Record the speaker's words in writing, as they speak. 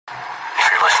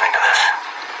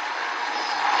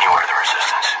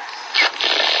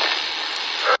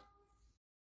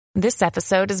This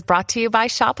episode is brought to you by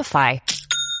Shopify.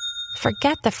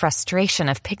 Forget the frustration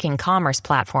of picking commerce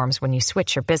platforms when you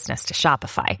switch your business to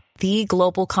Shopify, the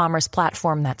global commerce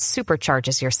platform that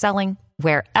supercharges your selling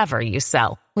wherever you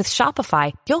sell. With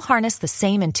Shopify, you'll harness the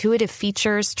same intuitive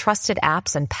features, trusted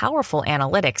apps, and powerful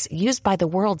analytics used by the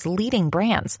world's leading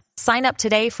brands. Sign up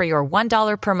today for your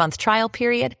 $1 per month trial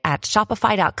period at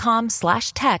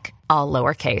shopify.com/tech, all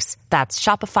lowercase. That's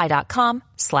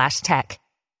shopify.com/tech.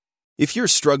 If you're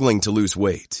struggling to lose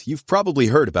weight, you've probably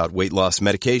heard about weight loss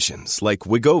medications like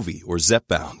Wegovy or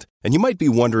Zepbound, and you might be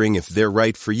wondering if they're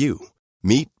right for you.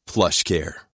 Meet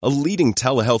PlushCare, a leading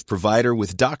telehealth provider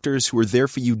with doctors who are there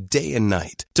for you day and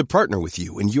night to partner with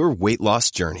you in your weight loss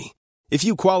journey. If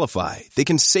you qualify, they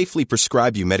can safely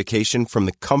prescribe you medication from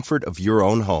the comfort of your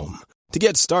own home. To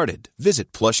get started,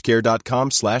 visit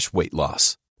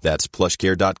plushcare.com/weightloss. That's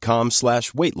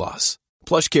plushcare.com/weightloss.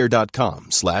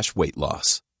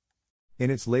 plushcare.com/weightloss. In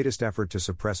its latest effort to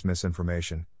suppress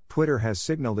misinformation, Twitter has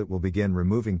signaled it will begin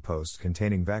removing posts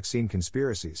containing vaccine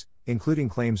conspiracies, including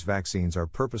claims vaccines are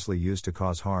purposely used to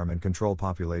cause harm and control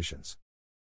populations.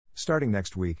 Starting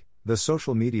next week, the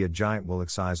social media giant will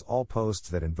excise all posts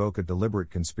that invoke a deliberate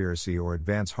conspiracy or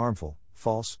advance harmful,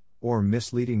 false, or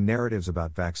misleading narratives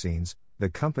about vaccines, the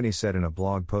company said in a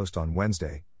blog post on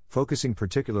Wednesday, focusing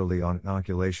particularly on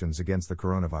inoculations against the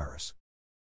coronavirus.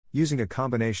 Using a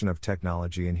combination of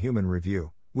technology and human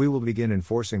review, we will begin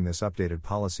enforcing this updated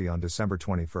policy on December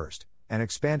 21st, and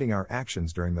expanding our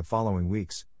actions during the following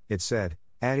weeks, it said,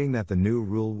 adding that the new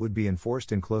rule would be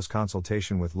enforced in close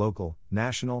consultation with local,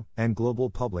 national, and global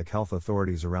public health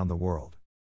authorities around the world.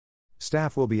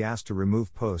 Staff will be asked to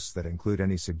remove posts that include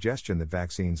any suggestion that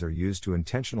vaccines are used to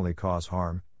intentionally cause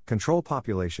harm, control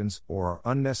populations, or are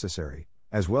unnecessary,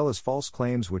 as well as false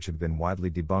claims which have been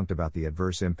widely debunked about the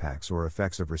adverse impacts or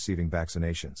effects of receiving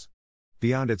vaccinations.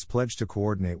 Beyond its pledge to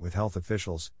coordinate with health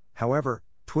officials, however,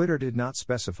 Twitter did not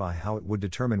specify how it would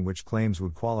determine which claims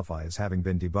would qualify as having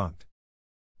been debunked.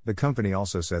 The company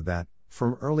also said that,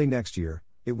 from early next year,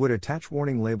 it would attach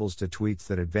warning labels to tweets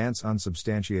that advance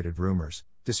unsubstantiated rumors,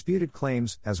 disputed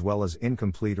claims, as well as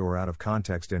incomplete or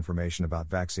out-of-context information about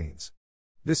vaccines.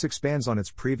 This expands on its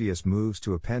previous moves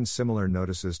to append similar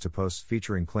notices to posts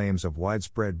featuring claims of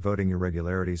widespread voting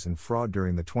irregularities and fraud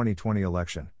during the 2020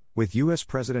 election, with U.S.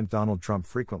 President Donald Trump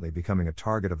frequently becoming a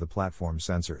target of the platform's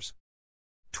censors.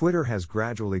 Twitter has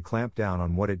gradually clamped down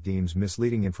on what it deems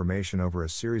misleading information over a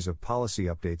series of policy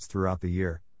updates throughout the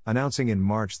year, announcing in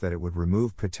March that it would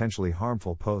remove potentially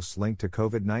harmful posts linked to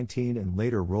COVID-19 and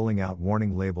later rolling out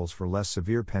warning labels for less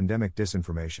severe pandemic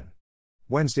disinformation.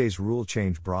 Wednesday's rule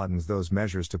change broadens those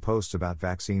measures to posts about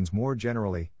vaccines more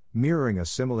generally, mirroring a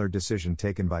similar decision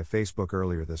taken by Facebook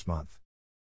earlier this month.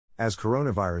 As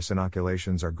coronavirus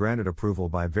inoculations are granted approval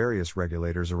by various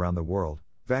regulators around the world,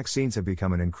 vaccines have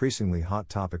become an increasingly hot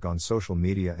topic on social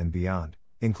media and beyond,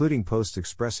 including posts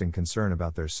expressing concern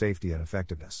about their safety and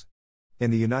effectiveness.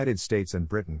 In the United States and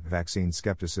Britain, vaccine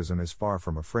skepticism is far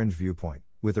from a fringe viewpoint,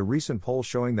 with a recent poll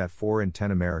showing that 4 in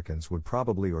 10 Americans would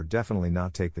probably or definitely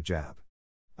not take the jab.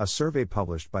 A survey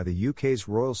published by the UK's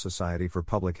Royal Society for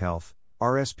Public Health,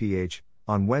 RSPH,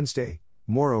 on Wednesday,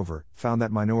 moreover, found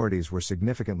that minorities were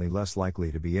significantly less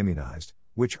likely to be immunized,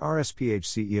 which RSPH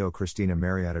CEO Christina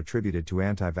Marriott attributed to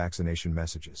anti-vaccination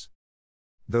messages.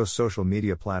 Though social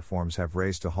media platforms have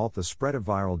raced to halt the spread of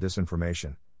viral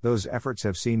disinformation, those efforts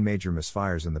have seen major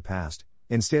misfires in the past,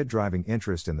 instead driving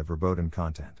interest in the verboten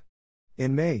content.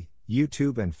 In May,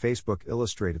 YouTube and Facebook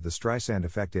illustrated the Streisand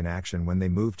effect in action when they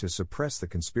moved to suppress the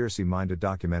conspiracy-minded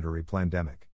documentary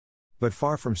Plandemic. But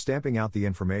far from stamping out the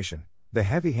information, the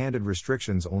heavy-handed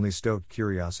restrictions only stoked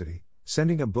curiosity,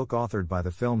 sending a book authored by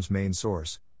the film's main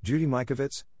source, Judy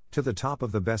Mikovits, to the top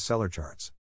of the bestseller charts.